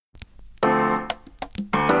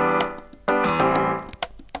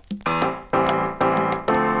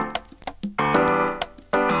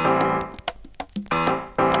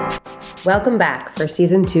Welcome back for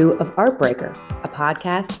Season 2 of Artbreaker, a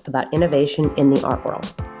podcast about innovation in the art world.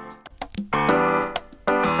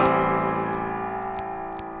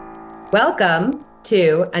 Welcome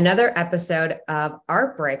to another episode of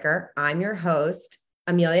Artbreaker. I'm your host,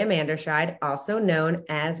 Amelia Manderscheid, also known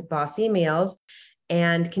as Bossy Meals,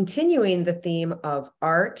 and continuing the theme of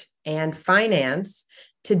art and finance.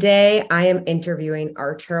 Today, I am interviewing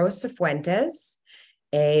Arturo Cifuentes,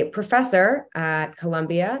 a professor at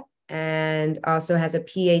Columbia and also has a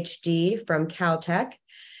PhD from Caltech.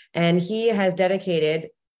 And he has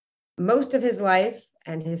dedicated most of his life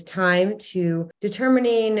and his time to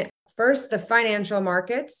determining first the financial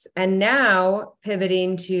markets and now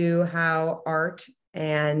pivoting to how art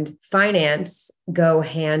and finance go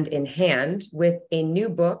hand in hand with a new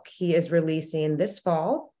book he is releasing this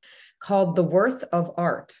fall called The Worth of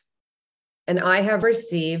Art. And I have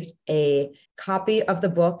received a copy of the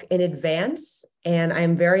book in advance, and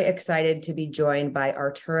I'm very excited to be joined by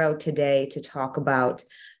Arturo today to talk about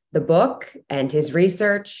the book and his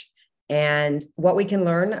research and what we can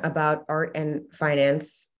learn about art and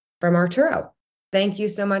finance from Arturo. Thank you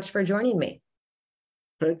so much for joining me.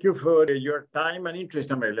 Thank you for your time and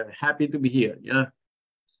interest, Amelia. Happy to be here. Yeah.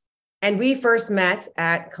 And we first met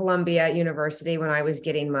at Columbia University when I was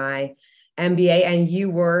getting my MBA, and you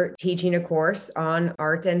were teaching a course on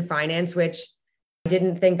art and finance, which I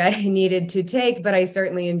didn't think I needed to take, but I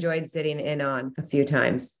certainly enjoyed sitting in on a few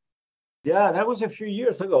times. Yeah, that was a few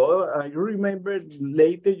years ago. I remember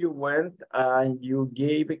later you went and you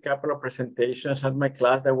gave a couple of presentations at my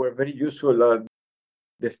class that were very useful.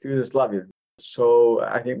 The students loved it. So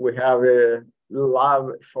I think we have a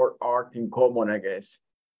love for art in common, I guess.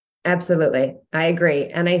 Absolutely. I agree.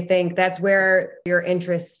 And I think that's where your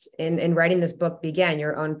interest in writing this book began,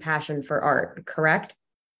 your own passion for art, correct?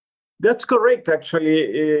 That's correct,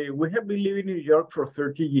 actually. We have been living in New York for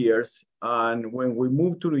 30 years. And when we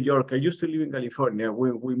moved to New York, I used to live in California.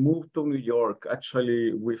 When we moved to New York,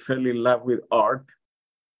 actually, we fell in love with art.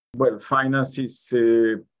 Well, finance is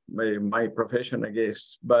my profession, I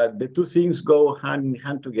guess. But the two things go hand in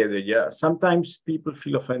hand together, yeah. Sometimes people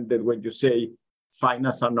feel offended when you say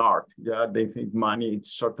finance and art. Yeah, they think money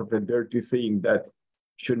is sort of a dirty thing that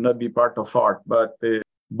should not be part of art. But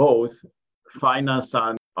both finance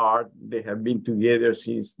and art, they have been together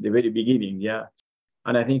since the very beginning. Yeah.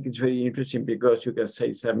 And I think it's very interesting because you can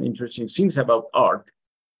say some interesting things about art,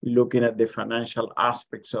 looking at the financial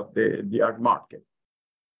aspects of the art market.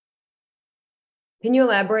 Can you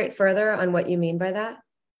elaborate further on what you mean by that?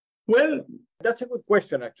 Well, that's a good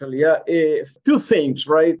question, actually. Yeah, two things,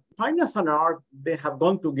 right? Finance and art, they have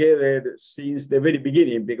gone together since the very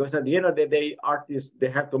beginning because at the end of the day, artists, they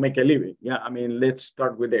have to make a living. Yeah, I mean, let's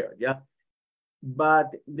start with there. Yeah.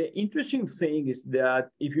 But the interesting thing is that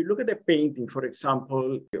if you look at a painting, for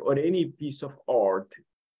example, or any piece of art,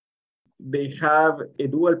 they have a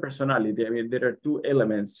dual personality. I mean, there are two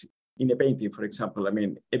elements in a painting, for example. I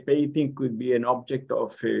mean, a painting could be an object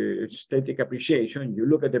of aesthetic appreciation. You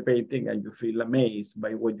look at the painting and you feel amazed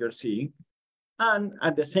by what you're seeing. And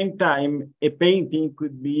at the same time, a painting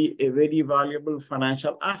could be a very valuable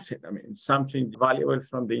financial asset. I mean, something valuable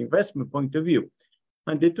from the investment point of view.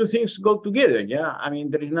 And the two things go together, yeah? I mean,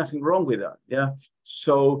 there is nothing wrong with that, yeah?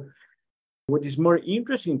 So what is more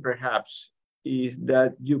interesting, perhaps, is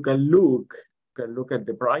that you can look at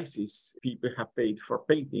the prices people have paid for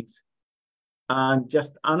paintings. And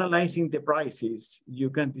just analyzing the prices, you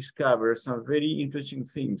can discover some very interesting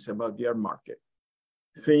things about the art market.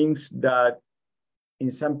 Things that, in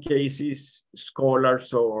some cases,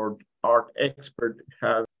 scholars or art experts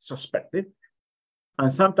have suspected.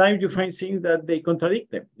 And sometimes you find things that they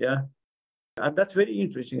contradict them, yeah? And that's very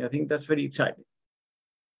interesting. I think that's very exciting.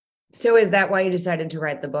 So is that why you decided to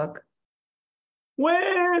write the book?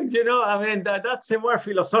 Well, I mean, that's a more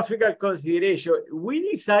philosophical consideration. We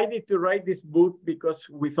decided to write this book because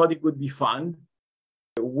we thought it would be fun.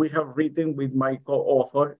 We have written with my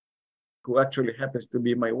co-author, who actually happens to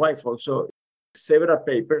be my wife also, several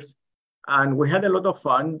papers. And we had a lot of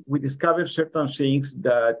fun. We discovered certain things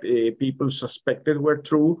that people suspected were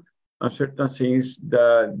true and certain things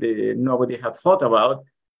that nobody had thought about.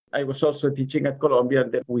 I was also teaching at Columbia,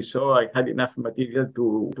 and then we saw I had enough material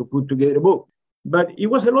to put together a book. But it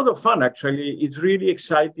was a lot of fun, actually. It's really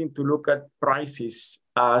exciting to look at prices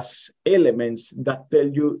as elements that tell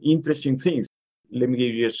you interesting things. Let me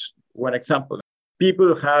give you just one example.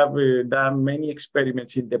 People have done many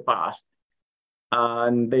experiments in the past,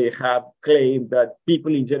 and they have claimed that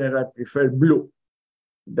people in general prefer blue,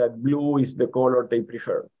 that blue is the color they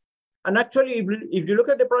prefer. And actually, if you look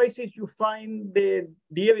at the prices, you find the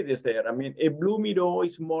evidence there. I mean, a blue mirror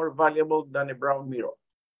is more valuable than a brown mirror.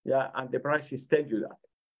 Yeah, and the prices tell you that.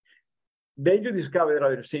 Then you discover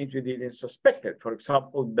other things you didn't suspect. For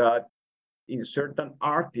example, that in certain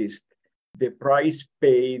artists, the price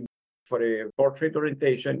paid for a portrait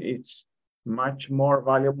orientation is much more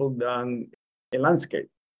valuable than a landscape,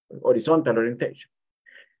 horizontal orientation.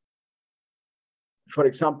 For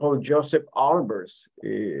example, Joseph Albers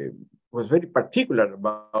was very particular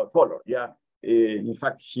about color. Yeah, in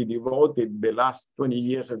fact, he devoted the last 20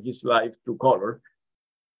 years of his life to color.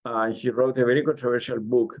 He wrote a very controversial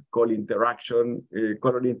book called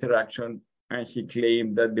Color Interaction, and he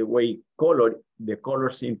claimed that the way the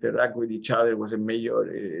colors interact with each other was a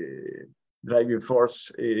major driving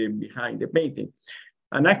force behind the painting.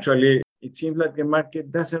 And actually, it seems like the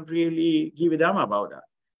market doesn't really give a damn about that.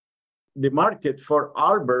 The market for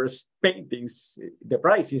Albers paintings, the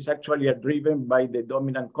prices actually are driven by the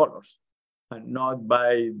dominant colors and not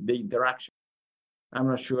by the interaction. I'm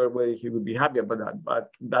not sure whether he would be happy about that,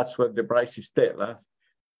 but that's what the prices tell us.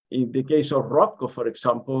 In the case of Rothko, for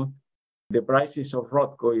example, the prices of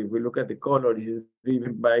Rothko, if we look at the color, is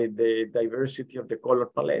driven by the diversity of the color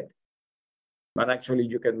palette. But actually,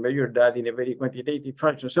 you can measure that in a very quantitative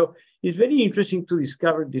fashion. So it's very interesting to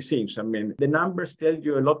discover these things. I mean, the numbers tell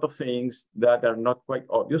you a lot of things that are not quite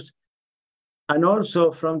obvious. And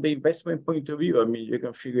also from the investment point of view, I mean, you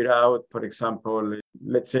can figure out, for example,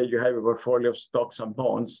 let's say you have a portfolio of stocks and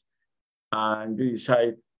bonds, and you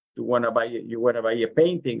decide you want to buy a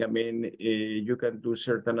painting. I mean, you can do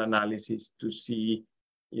certain analysis to see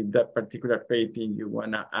if that particular painting you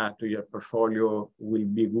want to add to your portfolio will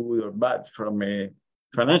be good or bad from a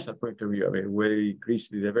financial point of view. I mean, whether it increase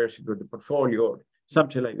the diversity of the portfolio or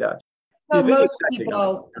something like that. Well, most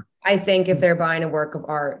people, I think, if they're buying a work of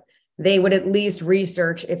art, they would at least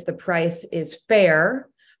research if the price is fair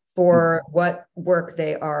for what work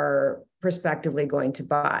they are prospectively going to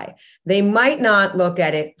buy. They might not look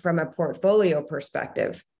at it from a portfolio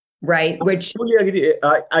perspective, right? Which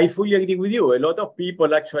I fully agree with you. A lot of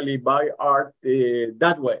people actually buy art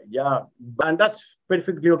that way. Yeah. And that's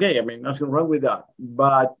perfectly okay. I mean, nothing wrong with that.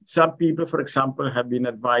 But some people, for example, have been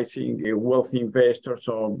advising wealthy investors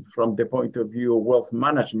from the point of view of wealth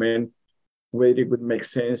management, whether it would make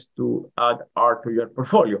sense to add art to your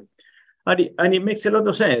portfolio. And it makes a lot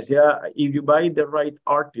of sense. Yeah. If you buy the right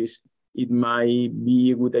artist, it might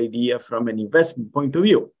be a good idea from an investment point of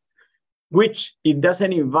view, which it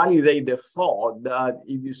doesn't invalidate the thought that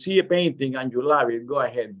if you see a painting and you love it, go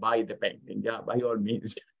ahead, buy the painting. Yeah, by all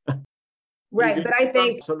means. Right. But I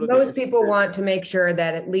think most people want to make sure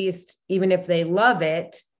that at least, even if they love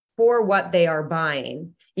it for what they are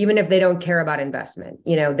buying, even if they don't care about investment,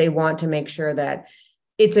 they want to make sure that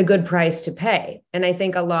it's a good price to pay. And I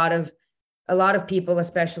think a lot of people,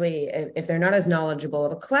 especially if they're not as knowledgeable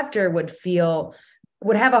of a collector, would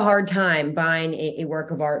have a hard time buying a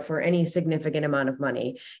work of art for any significant amount of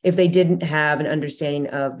money if they didn't have an understanding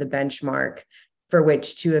of the benchmark for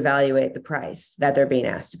which to evaluate the price that they're being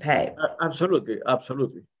asked to pay. Absolutely.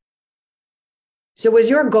 Absolutely. So was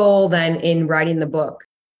your goal then in writing the book,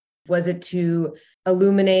 was it to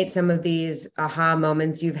illuminate some of these aha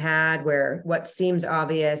moments you've had where what seems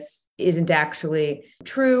obvious isn't actually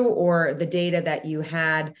true, or the data that you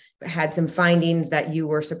had some findings that you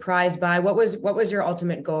were surprised by? What was your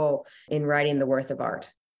ultimate goal in writing The Worth of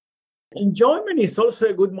Art? Enjoyment is also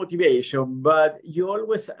a good motivation, but you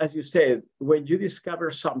always, as you said, when you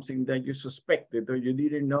discover something that you suspected or you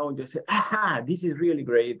didn't know, you say, aha, this is really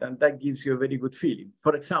great. And that gives you a very good feeling.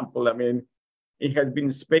 For example, I mean, it has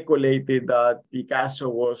been speculated that Picasso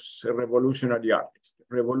was a revolutionary artist,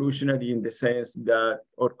 revolutionary in the sense that,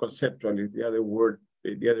 or conceptually, the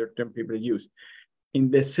other term people use, in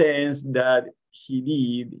the sense that he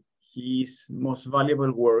did his most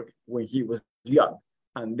valuable work when he was young.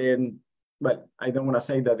 And then, well, I don't want to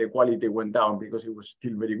say that the quality went down because it was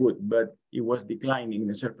still very good, but it was declining in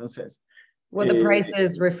a certain sense. Well, the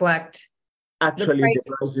prices reflect. Actually,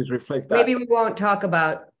 the prices reflect that. Maybe we won't talk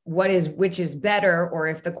about which is better, or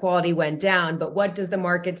if the quality went down, but what does the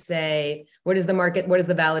market say? What does the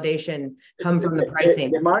validation come from the pricing?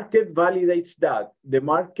 The market validates that. The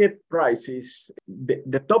market prices,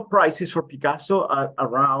 the top prices for Picasso are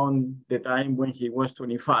around the time when he was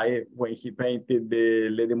 25, when he painted the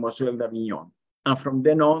Les Demoiselles d'Avignon. And from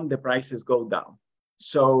then on, the prices go down.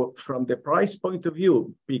 So from the price point of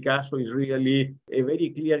view, Picasso is really a very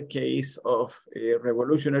clear case of a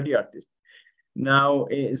revolutionary artist. Now,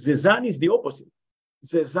 Cézanne is the opposite.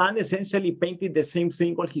 Cézanne essentially painted the same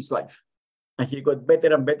thing all his life. And he got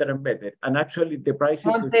better and better and better. And actually, the prices...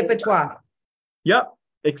 Yeah,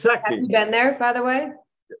 exactly. Have you been there, by the way?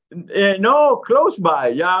 No, close by.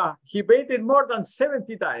 Yeah, he painted more than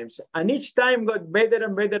 70 times, and each time got better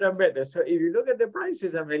and better and better. So if you look at the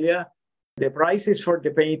prices, Amelia, the prices for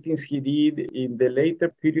the paintings he did in the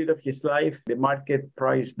later period of his life, the market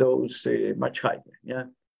priced those much higher. Yeah.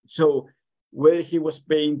 So whether he was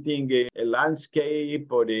painting a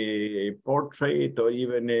landscape or a portrait or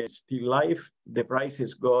even a still life, the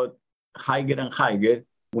prices got higher and higher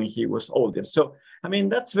when he was older. So, I mean,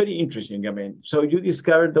 that's very interesting. I mean, so you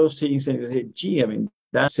discover those things and you say, gee, I mean,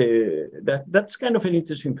 that's kind of an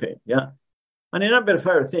interesting thing. Yeah. And a number of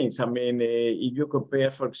other things. I mean, if you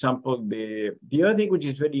compare, for example, the other thing which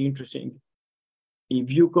is very interesting, if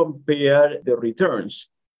you compare the returns,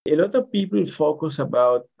 a lot of people focus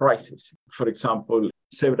about prices. For example,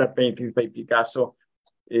 several paintings by Picasso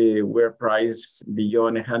were priced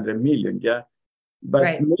beyond 100 million, yeah? But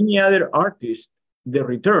Right. many other artists, the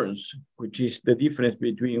returns, which is the difference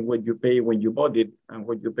between what you pay when you bought it and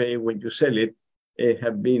what you pay when you sell it,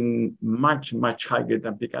 have been much, much higher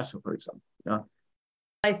than Picasso, for example. Yeah?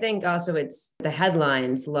 I think also it's the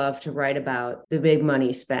headlines love to write about the big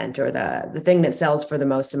money spent or the thing that sells for the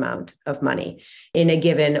most amount of money in a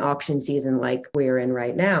given auction season like we're in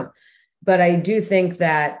right now. But I do think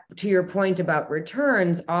that, to your point about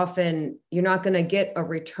returns, often you're not going to get a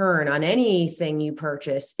return on anything you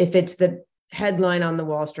purchase if it's the headline on the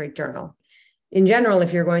Wall Street Journal. In general,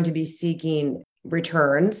 if you're going to be seeking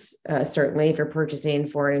returns, certainly if you're purchasing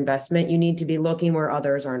for an investment, you need to be looking where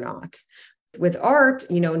others are not. With art,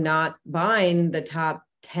 not buying the top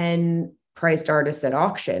 10 priced artists at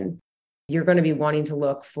auction, you're going to be wanting to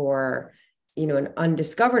look for, an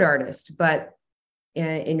undiscovered artist. But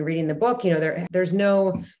in reading the book, there's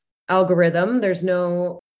no algorithm, there's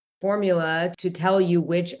no formula to tell you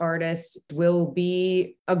which artist will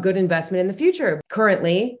be a good investment in the future,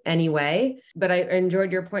 currently anyway. But I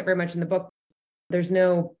enjoyed your point very much in the book. There's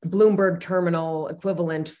no Bloomberg terminal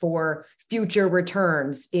equivalent for future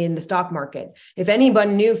returns in the stock market. If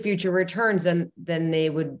anyone knew future returns, then they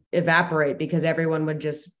would evaporate because everyone would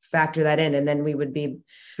just factor that in, and then we would be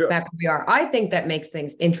back where we are. I think that makes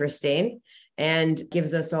things interesting and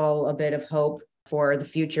gives us all a bit of hope for the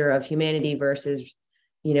future of humanity versus,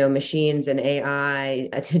 machines and AI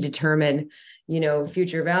to determine,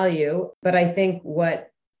 future value. But I think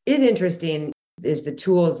what is interesting is the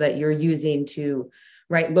tools that you're using to,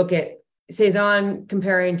 look at Cezanne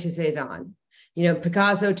comparing to Cezanne,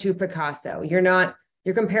 Picasso to Picasso.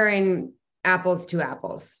 You're comparing apples to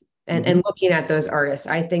apples and looking at those artists.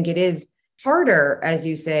 I think it is harder, as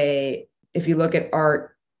you say, if you look at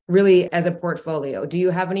art really as a portfolio. Do you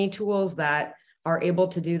have any tools that are able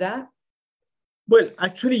to do that? Well,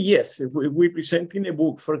 actually, yes. We present in a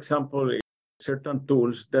book, for example, certain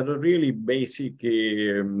tools that are really basic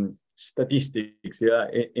statistics. Yeah,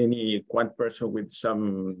 any quant person with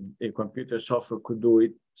some computer software could do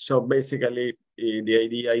it. So basically, the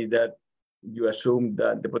idea is that you assume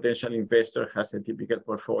that the potential investor has a typical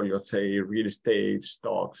portfolio, say real estate,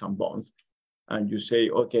 stocks, and bonds. And you say,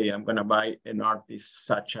 okay, I'm going to buy an artist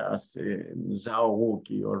such as Zhao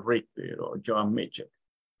Wuki or Richter or Joan Mitchell.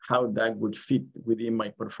 How that would fit within my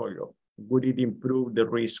portfolio? Would it improve the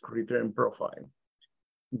risk-return profile?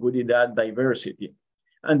 Would it add diversity?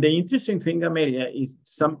 And the interesting thing, Amelia, is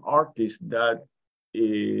some artists that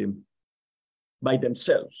by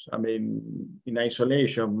themselves, in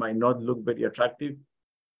isolation, might not look very attractive.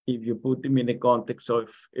 If you put them in the context of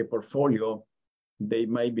a portfolio, they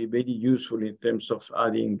might be very useful in terms of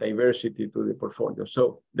adding diversity to the portfolio.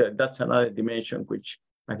 So that's another dimension which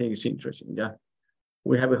I think is interesting. Yeah,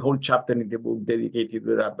 we have a whole chapter in the book dedicated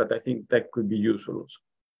to that, but I think that could be useful also.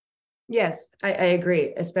 Yes, I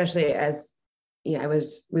agree, especially as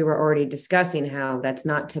we were already discussing how that's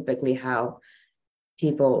not typically how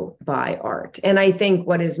people buy art. And I think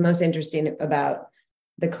what is most interesting about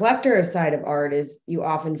the collector side of art is you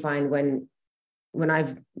often find when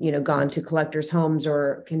I've gone to collectors' homes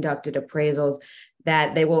or conducted appraisals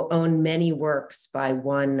that they will own many works by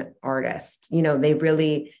one artist. They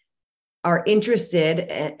really are interested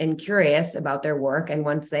and curious about their work. And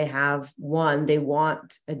once they have one, they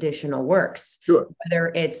want additional works. Sure.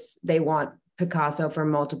 Whether it's they want Picasso for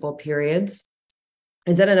multiple periods.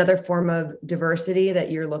 Is that another form of diversity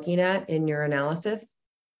that you're looking at in your analysis?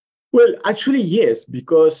 Well, actually, yes,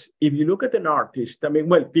 because if you look at an artist,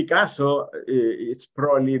 Picasso, it's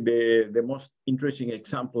probably the most interesting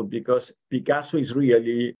example because Picasso is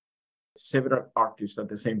really several artists at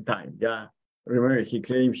the same time. Yeah. Remember, he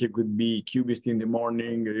claimed he could be Cubist in the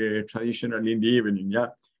morning, traditional in the evening. Yeah.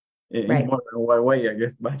 Right. In more than one way, I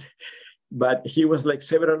guess. But he was like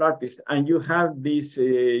several artists. And you have this,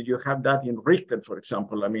 you have that in Richter, for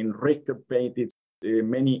example. Richter painted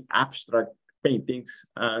many abstract paintings,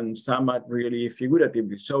 and some are really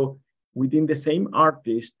figuratively. So within the same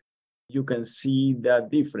artist, you can see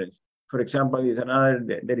that difference. For example,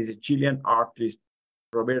 there is a Chilean artist,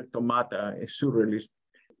 Roberto Mata, a surrealist.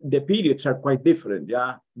 The periods are quite different.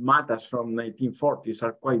 Yeah, Matas from 1940s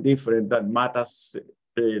are quite different than Matas,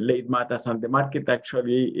 late Matas, and the market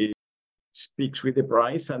actually speaks with the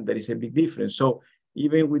price, and there is a big difference. So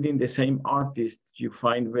even within the same artist, you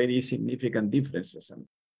find very significant differences,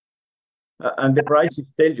 and the prices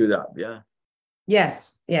tell you that. Yeah.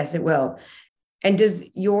 Yes, it will. And does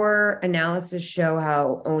your analysis show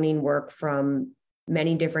how owning work from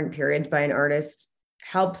many different periods by an artist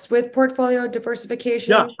helps with portfolio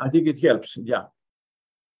diversification? Yeah, I think it helps. Yeah.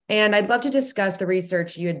 And I'd love to discuss the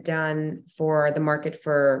research you had done for the market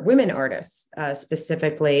for women artists,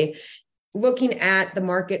 specifically looking at the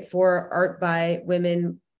market for art by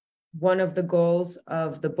women, one of the goals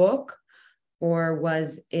of the book, or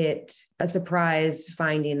was it a surprise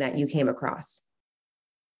finding that you came across?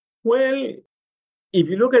 Well, if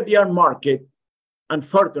you look at the art market,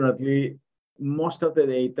 unfortunately, most of the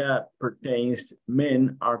data pertains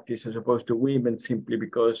men artists as opposed to women, simply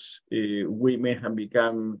because women have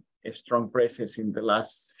become a strong presence in the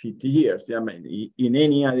last 50 years. I mean, in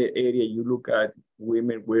any other area you look at,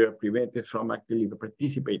 women were prevented from actually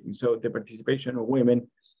participating. So the participation of women,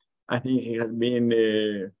 I think, it has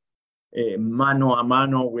been mano a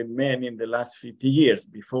mano with men in the last 50 years.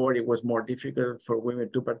 Before, it was more difficult for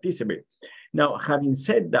women to participate. Now, having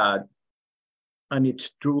said that, and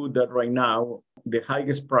it's true that right now, the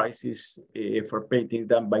highest price is for paintings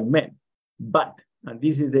done by men. But, and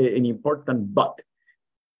this is an important but,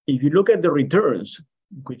 if you look at the returns,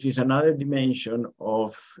 which is another dimension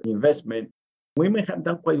of investment, women have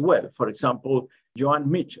done quite well. For example,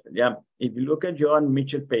 Joan Mitchell. Yeah, if you look at Joan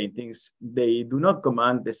Mitchell paintings, they do not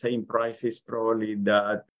command the same prices probably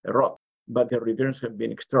that Roth, but the returns have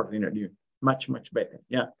been extraordinary, much, much better.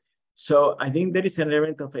 Yeah. So I think there is an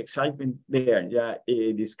element of excitement there. Yeah,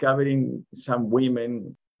 discovering some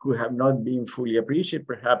women who have not been fully appreciated,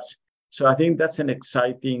 perhaps. So I think that's an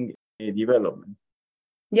exciting development.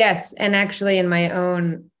 Yes, and actually, in my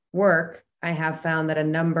own work, I have found that a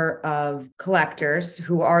number of collectors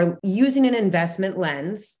who are using an investment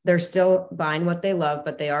lens, they're still buying what they love,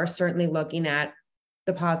 but they are certainly looking at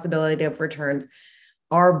the possibility of returns,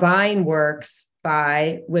 are buying works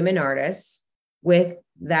by women artists with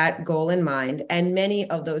that goal in mind. And many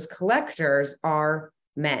of those collectors are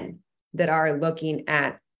men that are looking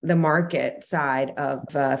at the market side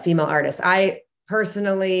of female artists. I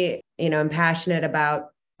personally, am passionate about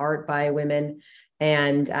art by women.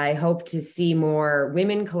 And I hope to see more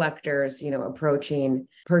women collectors, approaching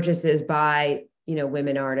purchases by,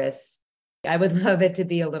 women artists. I would love it to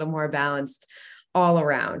be a little more balanced all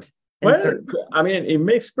around. Well, I mean, it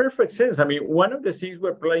makes perfect sense. I mean, one of the things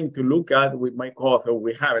we're planning to look at with my co-author,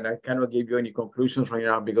 we haven't, I cannot give you any conclusions right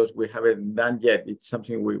now because we haven't done yet. It's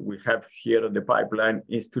something we have here on the pipeline,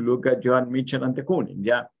 is to look at Joan Mitchell and de Kooning.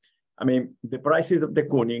 Yeah. I mean, the prices of de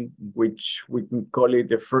Kooning, which we can call it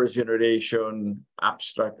the first generation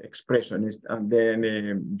abstract expressionist, and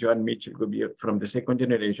then Joan Mitchell could be from the second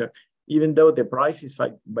generation, even though the prices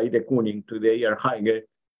by de Kooning today are higher,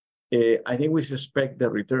 I think we suspect the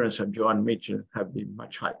returns of Joan Mitchell have been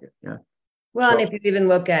much higher. Yeah. Well, and if you even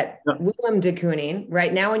look at Willem de Kooning,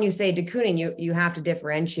 right now, when you say de Kooning, you have to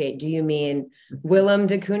differentiate. Do you mean Willem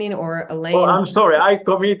de Kooning or Elaine? Oh, I'm sorry, I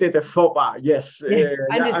committed a faux pas. Yes,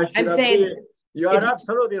 I'm saying you are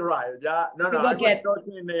absolutely right. Yeah, no, I was talking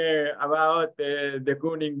about the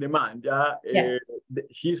Kooning demand. Yeah, yes.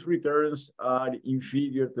 His returns are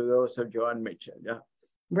inferior to those of Joan Mitchell. Yeah.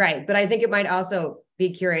 Right. But I think it might also be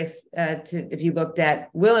curious if you looked at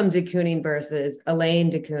Willem de Kooning versus Elaine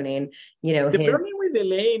de Kooning, the problem with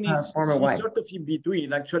Elaine is former wife. Sort of in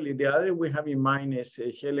between. Actually, the other we have in mind is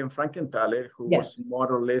Helen Frankenthaler, who was more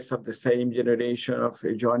or less of the same generation of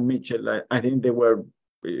Joan Mitchell. I think they were,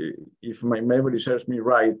 if my memory serves me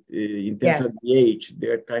right, in terms of the age,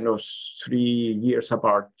 they're kind of 3 years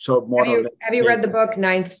apart. So more or less. Have you read the book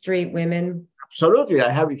 9th Street Women? Absolutely. I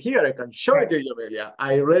have it here. I can show it to you, Amelia.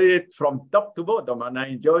 I read it from top to bottom and I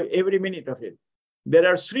enjoy every minute of it. There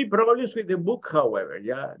are 3 problems with the book, however.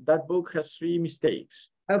 Yeah, that book has 3 mistakes.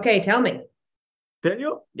 Okay, tell me. Tell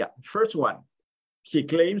you? Yeah. First one, he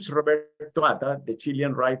claims Roberto Mata, the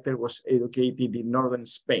Chilean writer, was educated in northern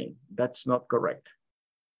Spain. That's not correct.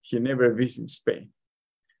 He never visited Spain.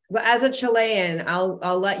 Well, as a Chilean,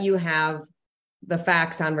 I'll let you have the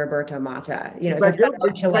facts on Roberto Mata. But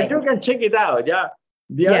you can check it out. Yeah.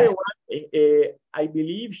 The other one I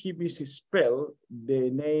believe he misspelled the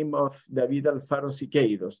name of David Alfaro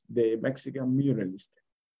Siqueiros, the Mexican muralist.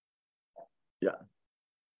 Yeah.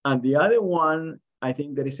 And the other one, I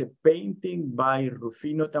think there is a painting by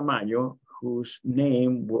Rufino Tamayo, whose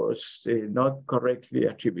name was not correctly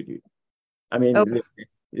attributed. I mean, Oh,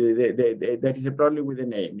 there is a problem with the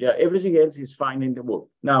name. Yeah, everything else is fine in the book.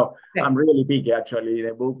 Now, okay. I'm really big, actually. In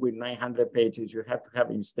a book with 900 pages, you have to have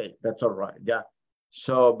a mistake. That's all right. Yeah.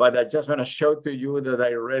 So, but I just want to show to you that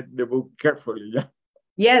I read the book carefully. Yeah.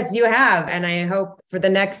 Yes, you have. And I hope for the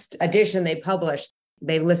next edition they publish,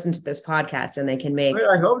 they've listened to this podcast and they can make. Well,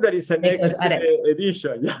 I hope there is a next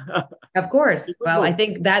edition. Yeah. Of course. Well, I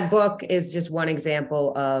think that book is just one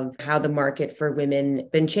example of how the market for women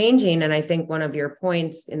been changing. And I think one of your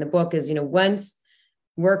points in the book is, once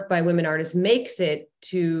work by women artists makes it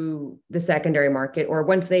to the secondary market, or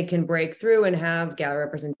once they can break through and have gallery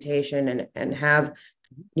representation and have,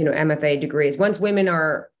 MFA degrees, once women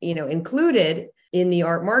are, included in the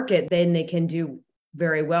art market, then they can do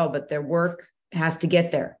very well, but their work has to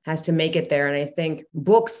get there, has to make it there. And I think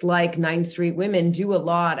books like 9th Street Women do a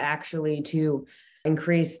lot actually to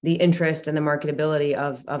increase the interest and the marketability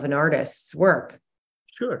of an artist's work.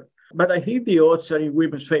 Sure. But I think the odds are in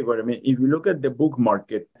women's favor. I mean, if you look at the book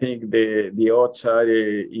market, I think the odds are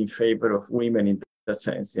in favor of women in that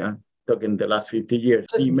sense. Yeah. Talking the last 50 years.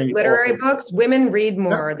 Just literary books, women read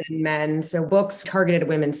more than men. So books targeted at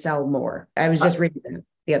women sell more. I was just reading them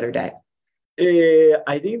the other day.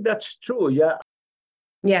 I think that's true. Yeah.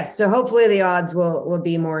 Yes. So hopefully the odds will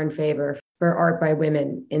be more in favor for art by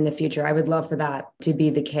women in the future. I would love for that to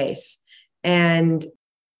be the case. And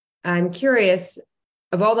I'm curious,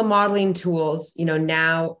 of all the modeling tools,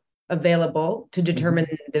 now available to determine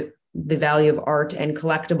the value of art and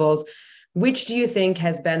collectibles, which do you think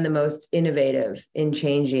has been the most innovative in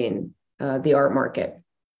changing the art market?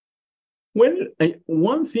 Well,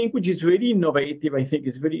 one thing which is very innovative, I think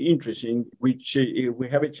is very interesting, which we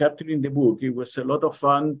have a chapter in the book. It was a lot of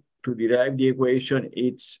fun to derive the equation.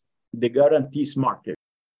 It's the guarantees market.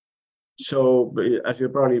 So as you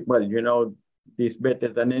probably, this better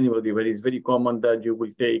than anybody, but it's very common that you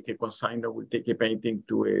will take a consignor, will take a painting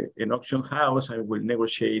to an auction house and will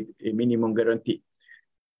negotiate a minimum guarantee.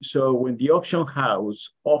 So when the auction house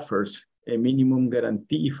offers a minimum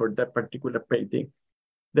guarantee for that particular painting,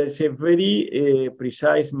 there's a very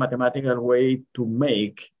precise mathematical way to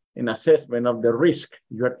make an assessment of the risk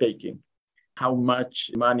you are taking, how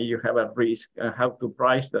much money you have at risk, and how to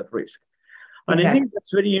price that risk. And I think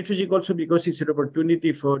that's very interesting also because it's an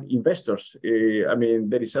opportunity for investors.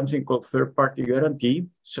 There is something called third-party guarantee.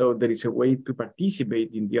 So there is a way to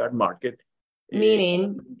participate in the art market.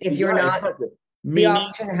 Meaning, if you're not the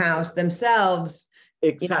auction house themselves,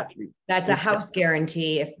 exactly. That's a house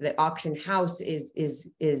guarantee if the auction house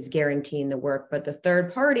is guaranteeing the work, but the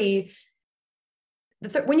third party,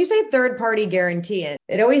 when you say third party guarantee,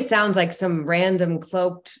 it always sounds like some random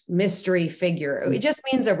cloaked mystery figure. It just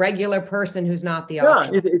means a regular person who's not the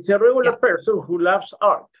auction. Yeah, it's a regular person who loves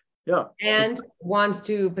art. Yeah. And wants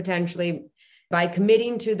to potentially, by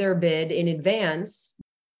committing to their bid in advance,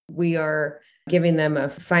 we are giving them a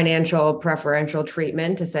financial preferential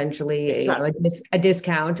treatment, essentially a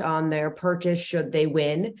discount on their purchase should they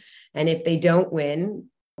win. And if they don't win,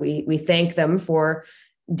 we thank them for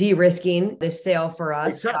de-risking the sale for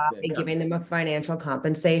us and giving them a financial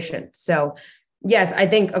compensation. So yes, I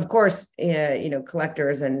think, of course,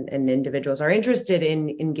 collectors and individuals are interested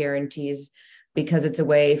in guarantees because it's a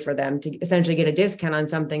way for them to essentially get a discount on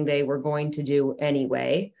something they were going to do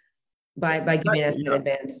anyway by giving us an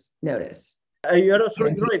advance notice. You're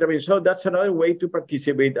absolutely right. So that's another way to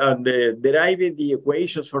participate and deriving the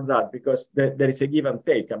equations for that, because there is a give and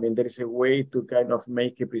take. There is a way to kind of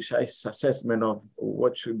make a precise assessment of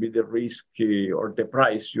what should be the risk or the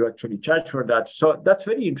price you actually charge for that. So that's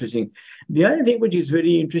very interesting. The other thing which is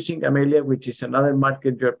very interesting, Amelia, which is another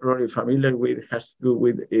market you're probably familiar with, has to do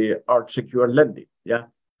with art secure lending. Yeah.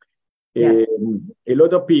 Yes. A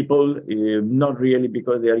lot of people, not really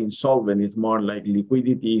because they are insolvent, it's more like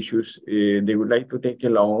liquidity issues. They would like to take a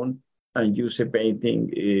loan and use a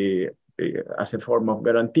painting as a form of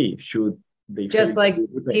guarantee. Should they just like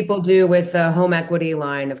people do with the home equity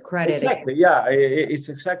line of credit? Exactly. Yeah, it's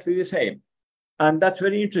exactly the same. And that's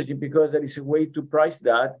very interesting because there is a way to price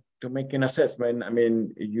that, to make an assessment.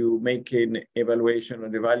 You make an evaluation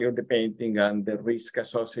of the value of the painting and the risk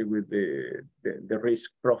associated with the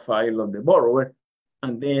risk profile of the borrower.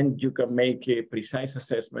 And then you can make a precise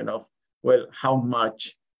assessment of, how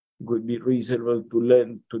much would be reasonable to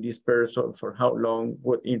lend to this person, for how long,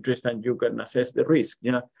 what interest, and you can assess the risk.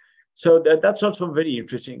 Yeah. So that's also very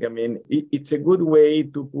interesting. I mean, it's a good way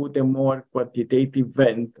to put a more quantitative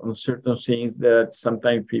bent on certain things that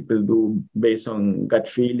sometimes people do based on gut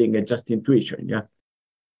feeling and just intuition. Yeah.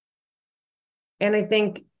 And I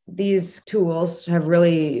think these tools have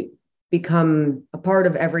really become a part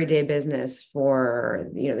of everyday business for,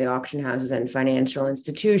 the auction houses and financial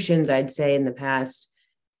institutions, I'd say in the past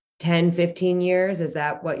 10, 15 years. Is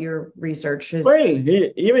that what your research has? Well,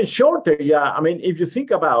 even shorter. Yeah. I mean, if you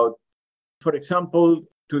think about, for example,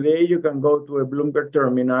 today you can go to a Bloomberg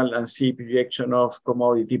terminal and see projection of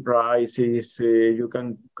commodity prices. You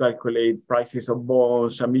can calculate prices of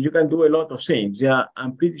bonds. I mean, you can do a lot of things. Yeah,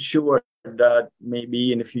 I'm pretty sure that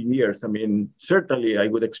maybe in a few years, I mean, certainly I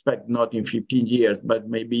would expect not in 15 years, but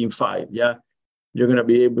maybe in 5. Yeah, you're going to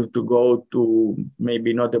be able to go to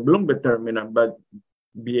maybe not a Bloomberg terminal, but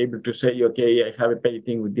be able to say, okay, I have a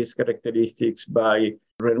painting with these characteristics by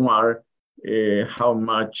Renoir. How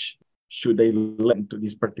much should I lend to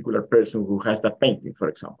this particular person who has that painting, for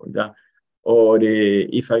example? Yeah? Or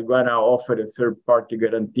if I want to offer a third-party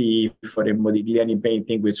guarantee for a Modigliani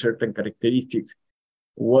painting with certain characteristics,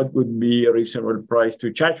 what would be a reasonable price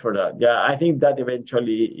to charge for that? Yeah, I think that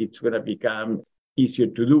eventually it's going to become easier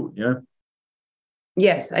to do. Yeah.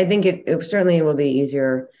 Yes, I think it certainly will be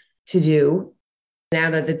easier to do now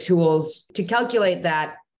that the tools to calculate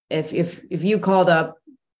that. If you called up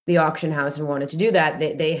the auction house and wanted to do that,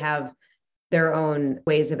 they have their own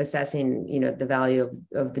ways of assessing, the value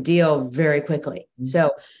of the deal very quickly.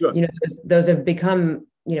 So, Sure. Those have become,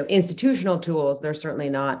 institutional tools. They're certainly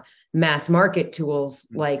not mass market tools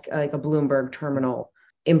like a Bloomberg terminal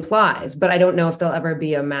implies, but I don't know if there'll ever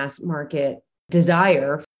be a mass market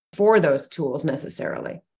desire for those tools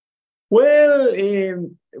necessarily. Well,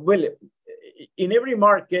 in every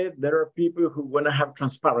market, there are people who want to have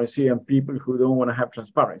transparency and people who don't want to have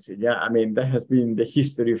transparency. Yeah, I mean, that has been the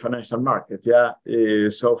history of financial markets. Yeah.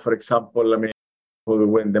 So, for example, I mean,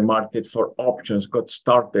 when the market for options got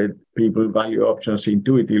started, people value options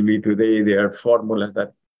intuitively. Today, there are formulas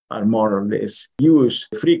that are more or less used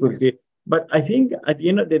frequently. But I think at the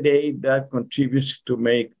end of the day, that contributes to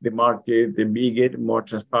make the market bigger, more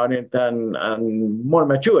transparent, and more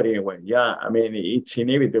mature in a way. Yeah, I mean, it's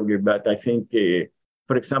inevitable, but I think,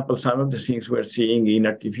 for example, some of the things we're seeing in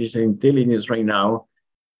artificial intelligence right now,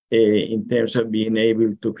 in terms of being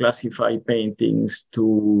able to classify paintings,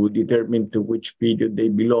 to determine to which period they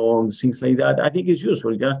belong, things like that, I think is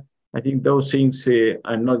useful. Yeah, I think those things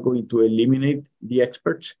are not going to eliminate the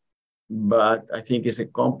experts, but I think it's a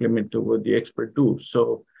complement to what the experts do.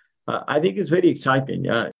 So I think it's very exciting.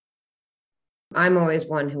 Yeah. I'm always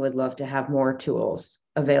one who would love to have more tools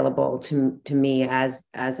available to me as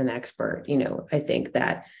an expert. I think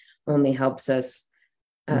that only helps us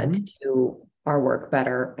to do our work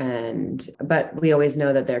better. But we always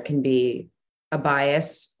know that there can be a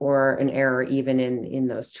bias or an error even in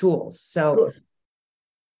those tools. So sure.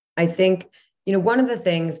 I think, one of the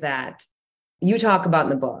things that you talk about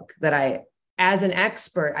in the book that as an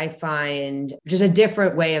expert, I find just a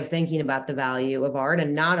different way of thinking about the value of art,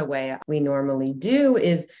 and not a way we normally do,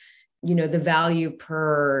 is, the value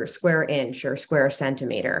per square inch or square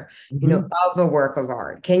centimeter, of a work of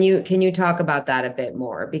art. Can you talk about that a bit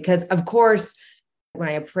more? Because of course, when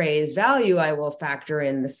I appraise value, I will factor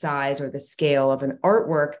in the size or the scale of an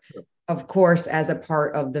artwork. Of course, as a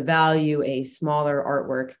part of the value, a smaller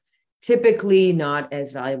artwork typically not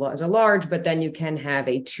as valuable as a large, but then you can have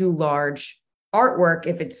a too large artwork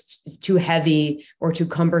if it's too heavy or too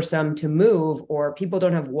cumbersome to move, or people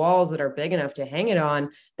don't have walls that are big enough to hang it on.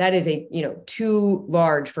 That is too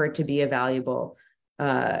large for it to be a valuable,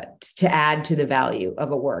 to add to the value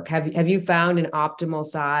of a work. Have you found an optimal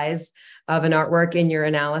size of an artwork in your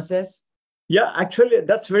analysis? Yeah, actually,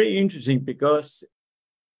 that's very interesting because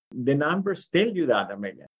the numbers tell you that,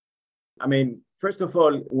 Amelia. I mean, first of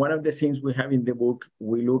all, one of the things we have in the book,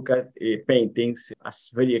 we look at paintings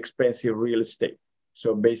as very expensive real estate.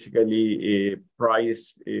 So basically, a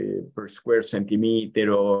price per square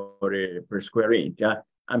centimeter or per square inch. Yeah?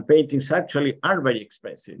 And paintings actually are very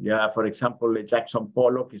expensive. Yeah, for example, a Jackson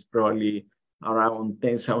Pollock is probably around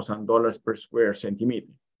 $10,000 per square centimeter.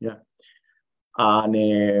 Yeah.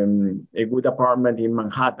 And a good apartment in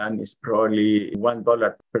Manhattan is probably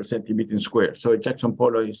 $1 per centimeter square. So Jackson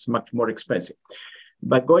Pollock is much more expensive.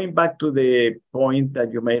 But going back to the point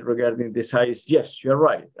that you made regarding the size, yes, you're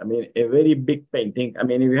right. I mean, a very big painting. I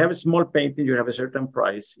mean, if you have a small painting, you have a certain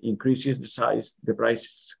price, increases the size, the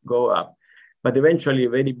prices go up. But eventually, a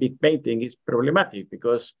very big painting is problematic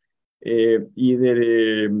because either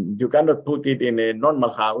you cannot put it in a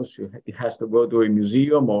normal house, it has to go to a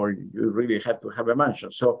museum, or you really have to have a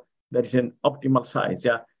mansion. So that is an optimal size.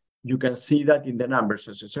 Yeah. You can see that in the numbers.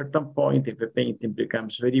 At a certain point, if a painting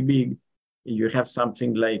becomes very big, you have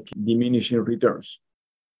something like diminishing returns.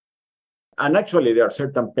 And actually, there are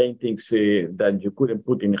certain paintings that you couldn't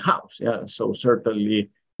put in a house. Yeah, so certainly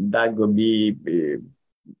that would be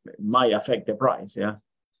might affect the price. Yeah.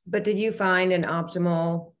 But did you find an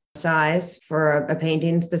optimal size for a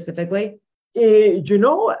painting specifically?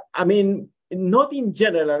 I mean, not in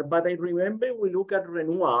general, but I remember we look at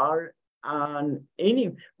Renoir and let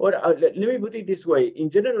me put it this way. In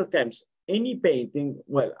general terms, any painting,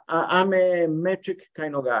 well, I'm a metric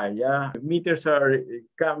kind of guy, yeah? Meters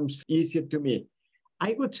comes easier to me.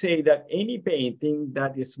 I would say that any painting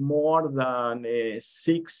that is more than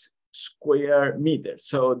 6 square meters,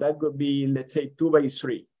 so that would be, let's say, 2 by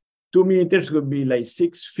 3. 2 meters would be like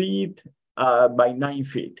 6 feet by 9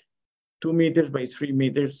 feet. 2 meters by 3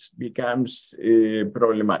 meters becomes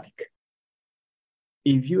problematic.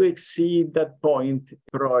 If you exceed that point,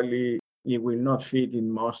 probably it will not fit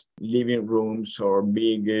in most living rooms or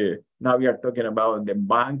big. Now we are talking about the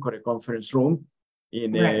bank or a conference room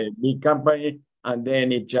in a big company, and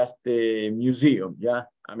then it's just a museum. Yeah,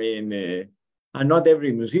 I mean, and not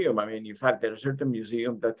every museum. I mean, in fact, there are certain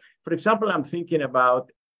museums that, for example, I'm thinking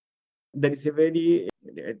about. There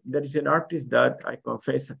is an artist that I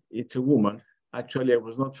confess it's a woman. Actually, I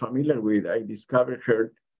was not familiar with. I discovered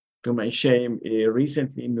her, to my shame,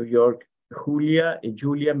 recently in New York. Julia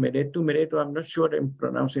Meretu. I'm not sure I'm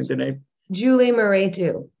pronouncing the name. Julie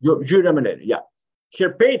Meretu. Julia Meretu, yeah.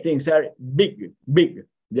 Her paintings are big.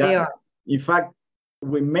 Yeah. They are. In fact,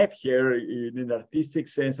 we met her in an artistic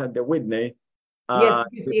sense at the Whitney. Yes,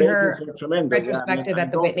 you see her retrospective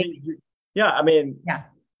at the Whitney. Yeah.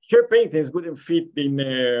 Her paintings wouldn't fit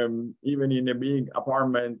in even in a big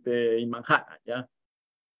apartment in Manhattan. Yeah.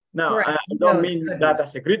 Now, I don't mean that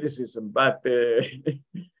as a criticism, but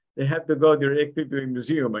they have to go directly to a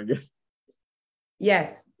museum, I guess.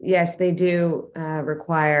 Yes, they do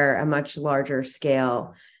require a much larger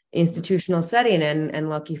scale institutional setting, and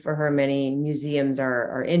lucky for her, many museums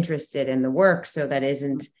are interested in the work, so that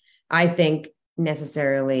isn't, I think,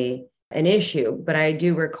 necessarily an issue. But I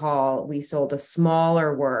do recall we sold a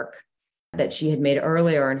smaller work that she had made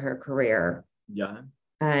earlier in her career. Yeah.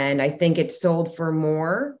 And I think it sold for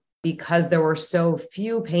more because there were so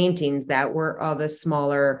few paintings that were of a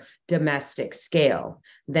smaller domestic scale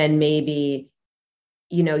than maybe,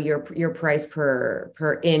 your price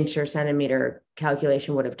per inch or centimeter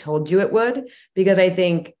calculation would have told you it would. Because I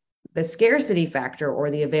think the scarcity factor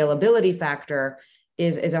or the availability factor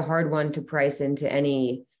is a hard one to price into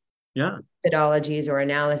any methodologies or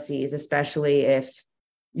analyses, especially if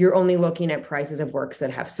you're only looking at prices of works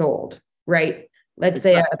that have sold, right? Let's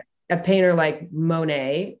say a painter like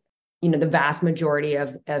Monet, the vast majority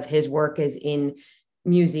of his work is in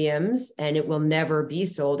museums and it will never be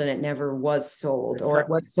sold, and it never was sold, or it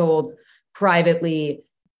was sold privately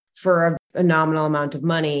for a nominal amount of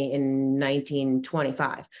money in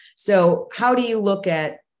 1925. So how do you look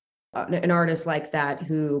at an artist like that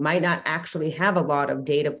who might not actually have a lot of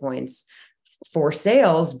data points for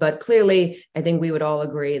sales, but clearly I think we would all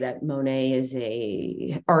agree that Monet is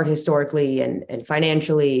a art historically and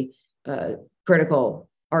financially critical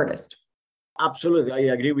artist? Absolutely,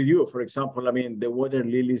 I agree with you. For example, I mean, the water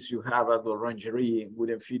lilies you have at the Orangerie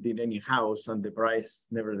wouldn't fit in any house, and the price,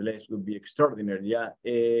 nevertheless, would be extraordinary. Yeah,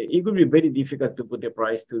 it would be very difficult to put a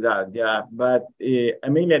price to that. Yeah, but I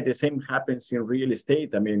mean, the same happens in real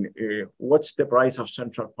estate. I mean, what's the price of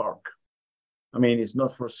Central Park? I mean, it's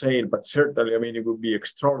not for sale, but certainly, I mean, it would be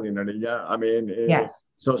extraordinary. Yeah, I mean, yes.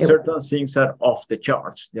 So certain things are off the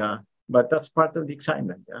charts. Yeah, but that's part of the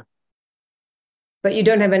excitement. Yeah. But you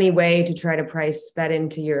don't have any way to try to price that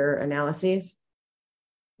into your analyses?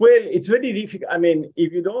 Well, it's very difficult. I mean,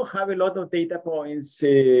 if you don't have a lot of data points,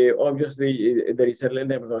 obviously there is a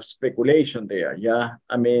level of speculation there. Yeah.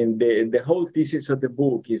 I mean, the whole thesis of the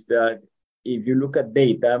book is that if you look at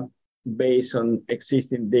data based on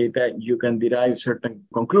existing data, you can derive certain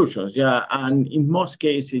conclusions. Yeah. And in most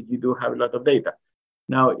cases, you do have a lot of data.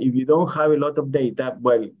 Now, if you don't have a lot of data,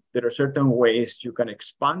 well, there are certain ways you can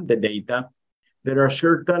expand the data. There are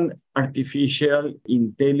certain artificial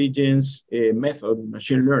intelligence method,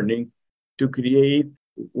 machine learning, to create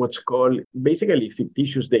what's called basically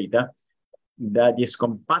fictitious data that is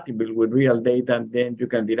compatible with real data, and then you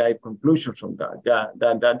can derive conclusions from that.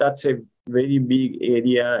 That's a very big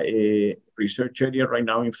area, research area right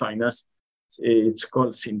now in finance. It's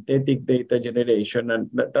called synthetic data generation, and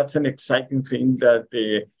that's an exciting thing that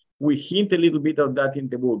we hint a little bit of that in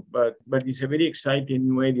the book, but it's a very exciting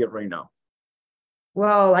new area right now.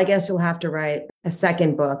 Well, I guess you'll have to write a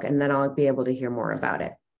second book, and then I'll be able to hear more about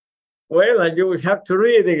it. Well, and you will have to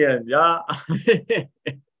read again. Yeah.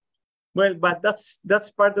 Well, but that's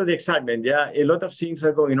part of the excitement. Yeah. A lot of things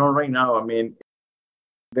are going on right now. I mean,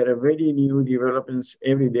 there are very new developments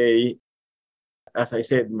every day. As I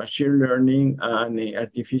said, machine learning and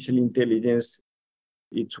artificial intelligence,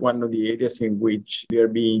 it's one of the areas in which they are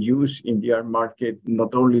being used in the art market,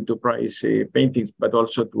 not only to price paintings, but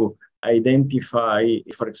also to identify,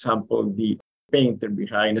 for example, the painter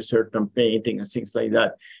behind a certain painting and things like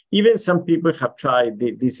that. Even some people have tried,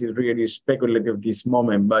 this is really speculative this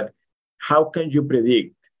moment, but how can you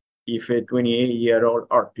predict if a 28-year-old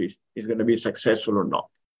artist is going to be successful or not?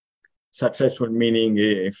 Successful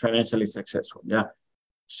meaning financially successful, yeah?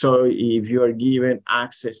 So if you are given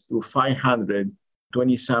access to 500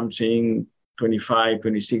 20-something, 25,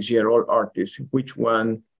 26-year-old artists, which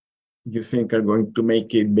one you think are going to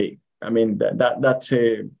make it big? I mean, that's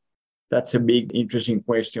a big, interesting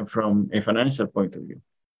question from a financial point of view.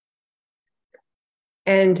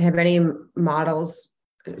 And have any models?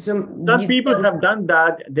 Some people have done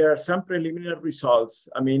that. There are some preliminary results.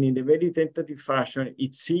 I mean, in a very tentative fashion,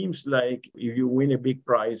 it seems like if you win a big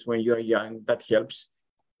prize when you're young, that helps.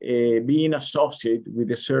 Being associated with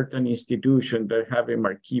a certain institution that have a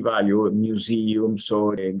marquee value, museums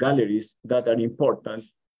or galleries that are important,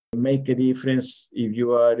 make a difference if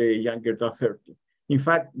you are younger than 30. In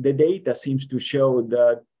fact, the data seems to show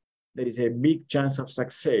that there is a big chance of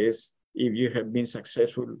success if you have been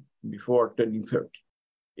successful before turning 30.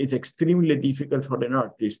 It's extremely difficult for an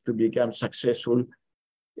artist to become successful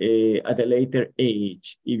at a later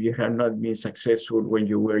age if you have not been successful when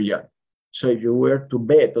you were young. So if you were to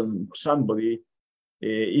bet on somebody,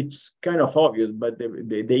 it's kind of obvious, but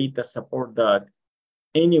the data support that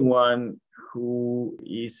anyone who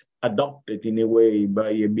is adopted in a way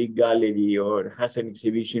by a big gallery or has an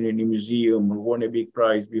exhibition in a museum or won a big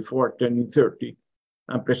prize before turning 30,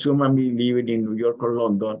 and presumably living in New York or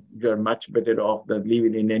London, you're much better off than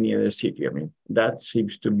living in any other city. I mean, that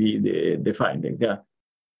seems to be the finding. Yeah.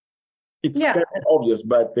 It's kind of obvious,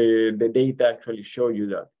 but the data actually show you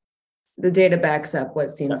that. The data backs up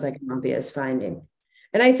what seems like an obvious finding.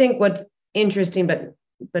 And I think what's interesting, but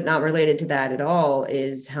not related to that at all,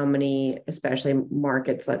 is how many, especially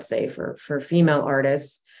markets, let's say for female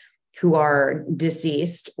artists who are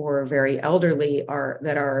deceased or very elderly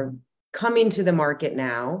that are coming to the market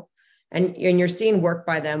now. And you're seeing work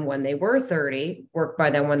by them when they were 30, work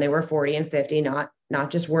by them when they were 40 and 50, not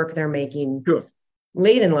just work they're making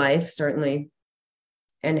late in life, certainly.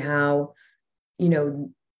 And how,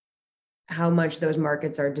 how much those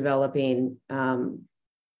markets are developing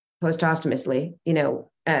posthumously,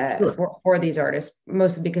 for these artists,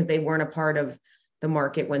 mostly because they weren't a part of the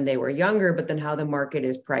market when they were younger, but then how the market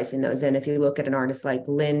is pricing those in. If you look at an artist like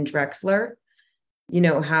Lynn Drexler,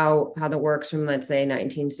 how the works from, let's say,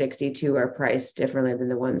 1962 are priced differently than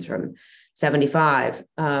the ones from 75,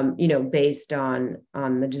 based on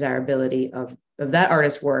the desirability of that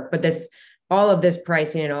artist's work. But all of this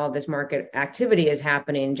pricing and all of this market activity is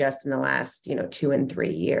happening just in the last, 2 and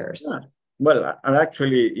 3 years. Yeah. Well, and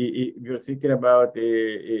actually, if you're thinking about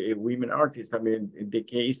a women artist, I mean, the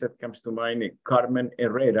case that comes to mind, Carmen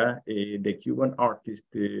Herrera, the Cuban artist,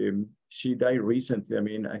 she died recently. I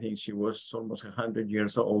mean, I think she was almost 100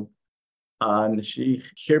 years old. And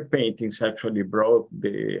her paintings actually broke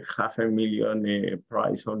the $500,000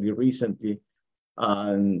 price only recently.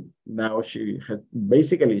 And now she has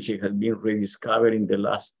been rediscovered in the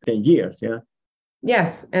last 10 years. Yeah.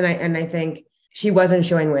 Yes. And I think she wasn't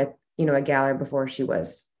showing with, a gallery before she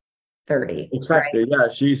was 30. Exactly. Right? Yeah.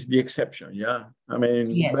 She's the exception. Yeah. I mean,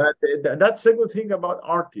 yes. But that's a good thing about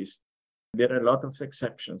artists. There are a lot of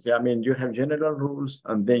exceptions. Yeah. I mean, you have general rules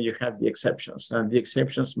and then you have the exceptions, and the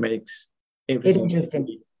exceptions makes everything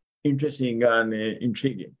interesting and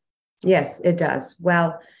intriguing. Yes, it does.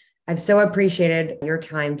 Well, I've so appreciated your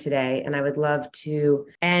time today, and I would love to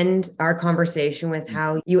end our conversation with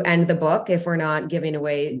how you end the book, if we're not giving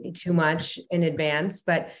away too much in advance,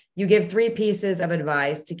 but you give 3 pieces of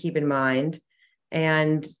advice to keep in mind.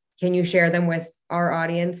 And can you share them with our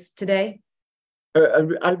audience today?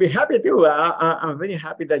 I'll be happy to. I'm very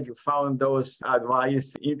happy that you found those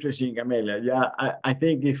advice interesting, Amelia. Yeah, I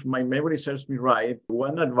think if my memory serves me right,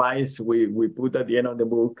 one advice we put at the end of the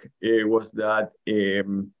book was that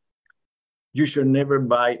you should never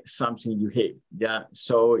buy something you hate. Yeah.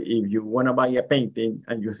 So if you want to buy a painting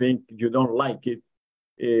and you think you don't like it,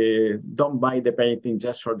 don't buy the painting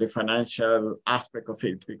just for the financial aspect of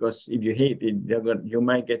it, because if you hate it, you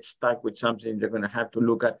might get stuck with something you're going to have to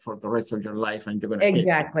look at for the rest of your life, and you're going to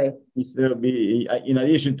exactly hate it. Instead of in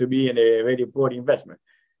addition to being a very poor investment.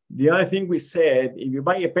 The other thing we said, if you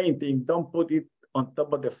buy a painting, don't put it on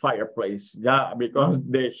top of the fireplace, yeah, because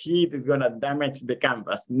the heat is going to damage the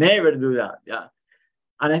canvas. Never do that, yeah.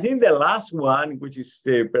 And I think the last one, which is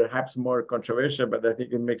perhaps more controversial, but I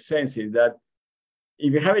think it makes sense, is that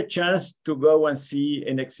if you have a chance to go and see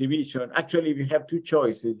an exhibition, actually, if you have two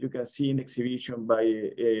choices, you can see an exhibition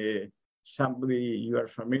by somebody you are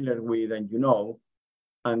familiar with and you know,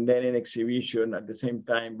 and then an exhibition at the same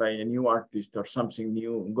time by a new artist or something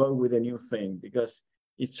new. Go with a new thing, because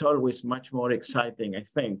it's always much more exciting, I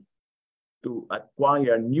think, to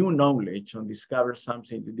acquire new knowledge and discover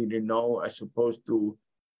something you didn't know, as opposed to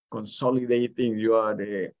consolidating your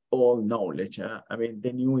old knowledge. I mean,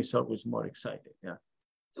 the new is always more exciting. Yeah,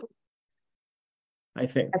 I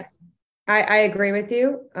think. Yes. I agree with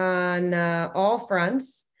you on all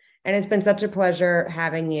fronts. And it's been such a pleasure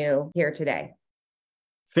having you here today.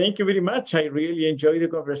 Thank you very much. I really enjoyed the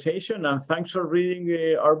conversation. And thanks for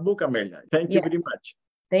reading our book, Amelia. Thank you very much.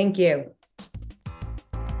 Thank you.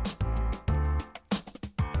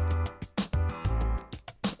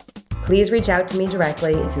 Please reach out to me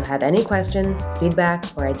directly if you have any questions, feedback,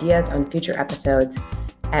 or ideas on future episodes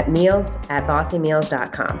at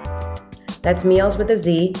meals@bossymeals.com. That's meals with a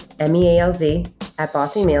Z, MEALZ, at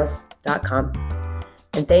bossymeals.com.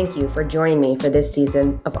 And thank you for joining me for this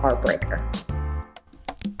season of Artbreaker.